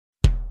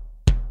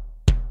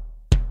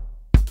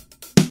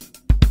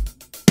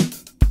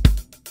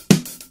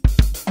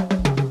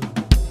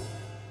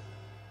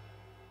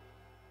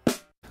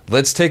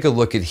let's take a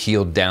look at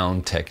heel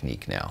down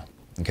technique now,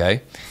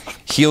 okay?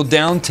 Heel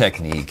down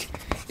technique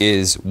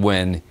is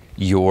when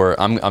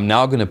I'm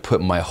now gonna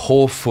put my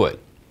whole foot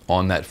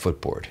on that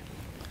footboard.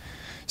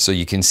 So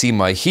you can see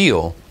my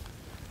heel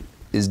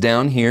is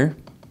down here,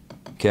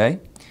 okay?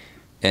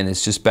 And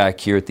it's just back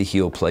here at the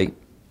heel plate.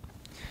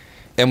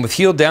 And with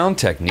heel down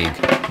technique,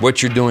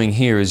 what you're doing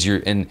here is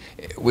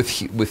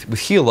with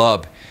heel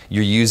up,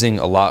 you're using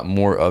a lot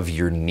more of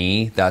your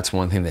knee. That's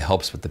one thing that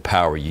helps with the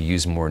power. You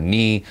use more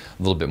knee,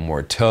 a little bit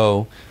more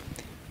toe.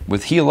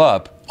 With heel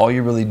up, all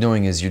you're really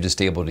doing is you're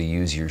just able to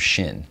use your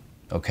shin,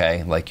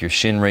 okay? Like your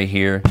shin right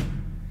here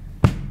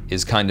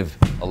is kind of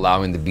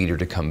allowing the beater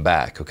to come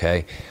back,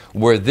 okay?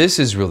 Where this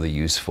is really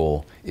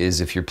useful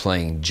is if you're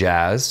playing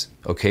jazz,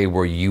 okay,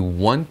 where you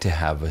want to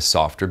have a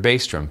softer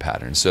bass drum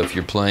pattern. So if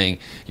you're playing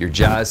your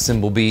jazz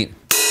cymbal beat,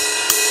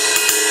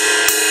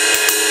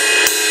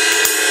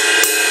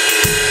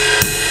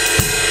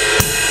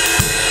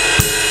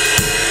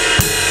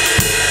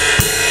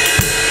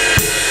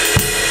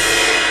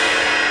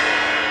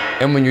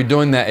 and when you're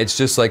doing that, it's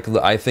just like,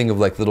 I think of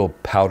like little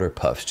powder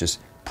puffs, just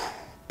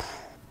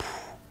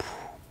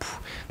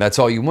that's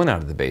all you want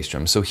out of the bass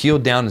drum. So heel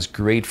down is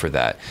great for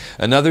that.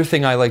 Another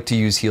thing I like to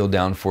use heel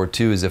down for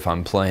too is if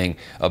I'm playing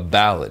a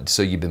ballad.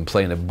 So you've been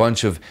playing a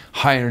bunch of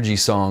high energy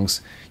songs,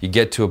 you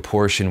get to a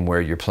portion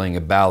where you're playing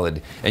a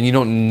ballad and you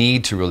don't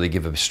need to really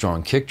give a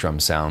strong kick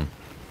drum sound.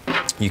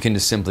 You can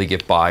just simply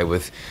get by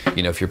with,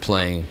 you know, if you're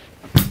playing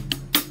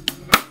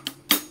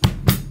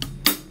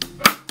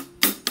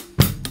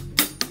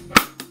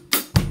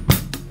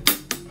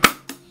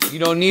you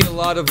don't need a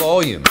lot of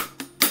volume.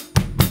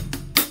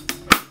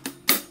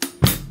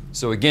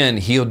 So again,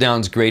 heel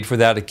down's great for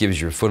that. It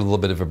gives your foot a little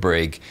bit of a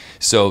break.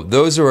 So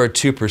those are our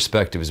two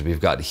perspectives.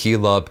 We've got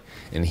heel up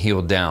and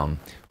heel down.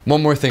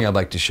 One more thing I'd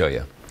like to show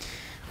you.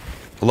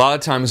 A lot of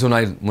times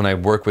when I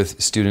work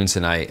with students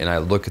and I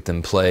look at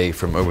them play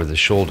from over the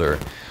shoulder,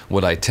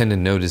 what I tend to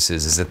notice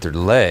is that their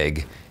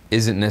leg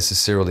isn't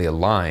necessarily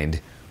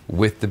aligned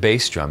with the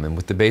bass drum and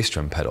with the bass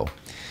drum pedal.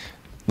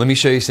 Let me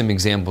show you some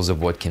examples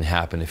of what can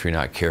happen if you're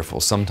not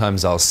careful.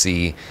 Sometimes I'll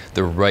see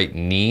the right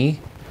knee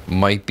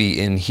might be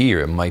in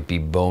here, it might be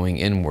bowing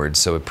inwards,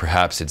 so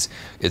perhaps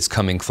it's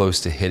coming close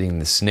to hitting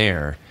the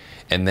snare,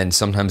 and then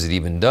sometimes it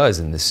even does,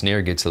 and the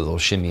snare gets a little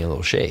shimmy, a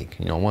little shake.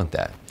 You don't want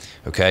that,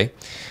 okay?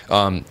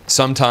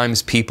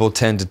 Sometimes people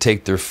tend to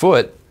take their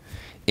foot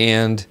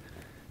and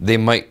they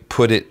might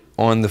put it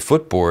on the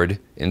footboard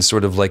in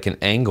sort of like an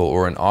angle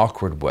or an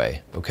awkward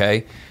way,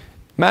 okay?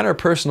 Matter of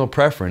personal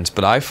preference,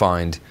 but I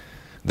find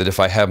that if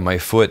I have my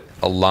foot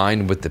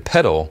aligned with the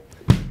pedal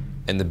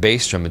and the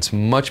bass drum, it's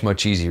much,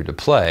 much easier to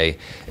play,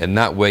 and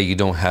that way you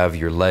don't have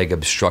your leg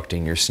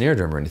obstructing your snare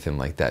drum or anything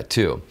like that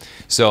too.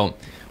 So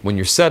when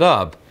you're set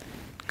up,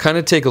 kind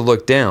of take a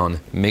look down,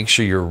 make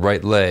sure your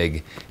right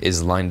leg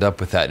is lined up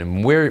with that.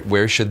 And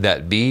where should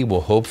that be?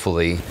 Well,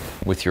 hopefully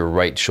with your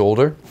right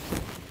shoulder.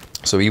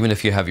 So even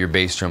if you have your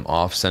bass drum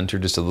off center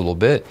just a little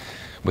bit,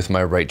 with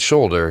my right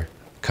shoulder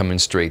coming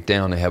straight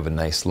down, I have a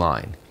nice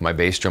line. If my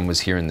bass drum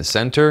was here in the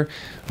center,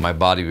 my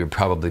body would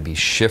probably be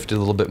shifted a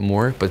little bit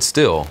more, but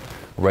still,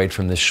 right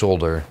from the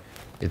shoulder,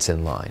 it's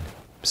in line.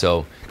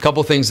 So a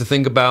couple things to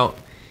think about: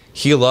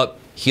 heel up,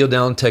 heel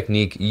down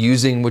technique,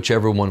 using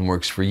whichever one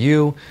works for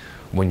you.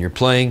 When you're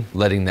playing,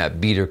 letting that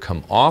beater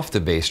come off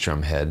the bass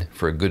drum head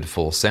for a good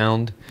full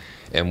sound,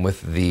 and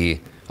with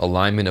the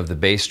alignment of the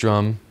bass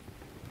drum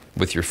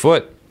with your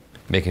foot,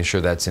 making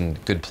sure that's in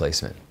good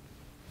placement.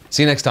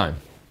 See you next time.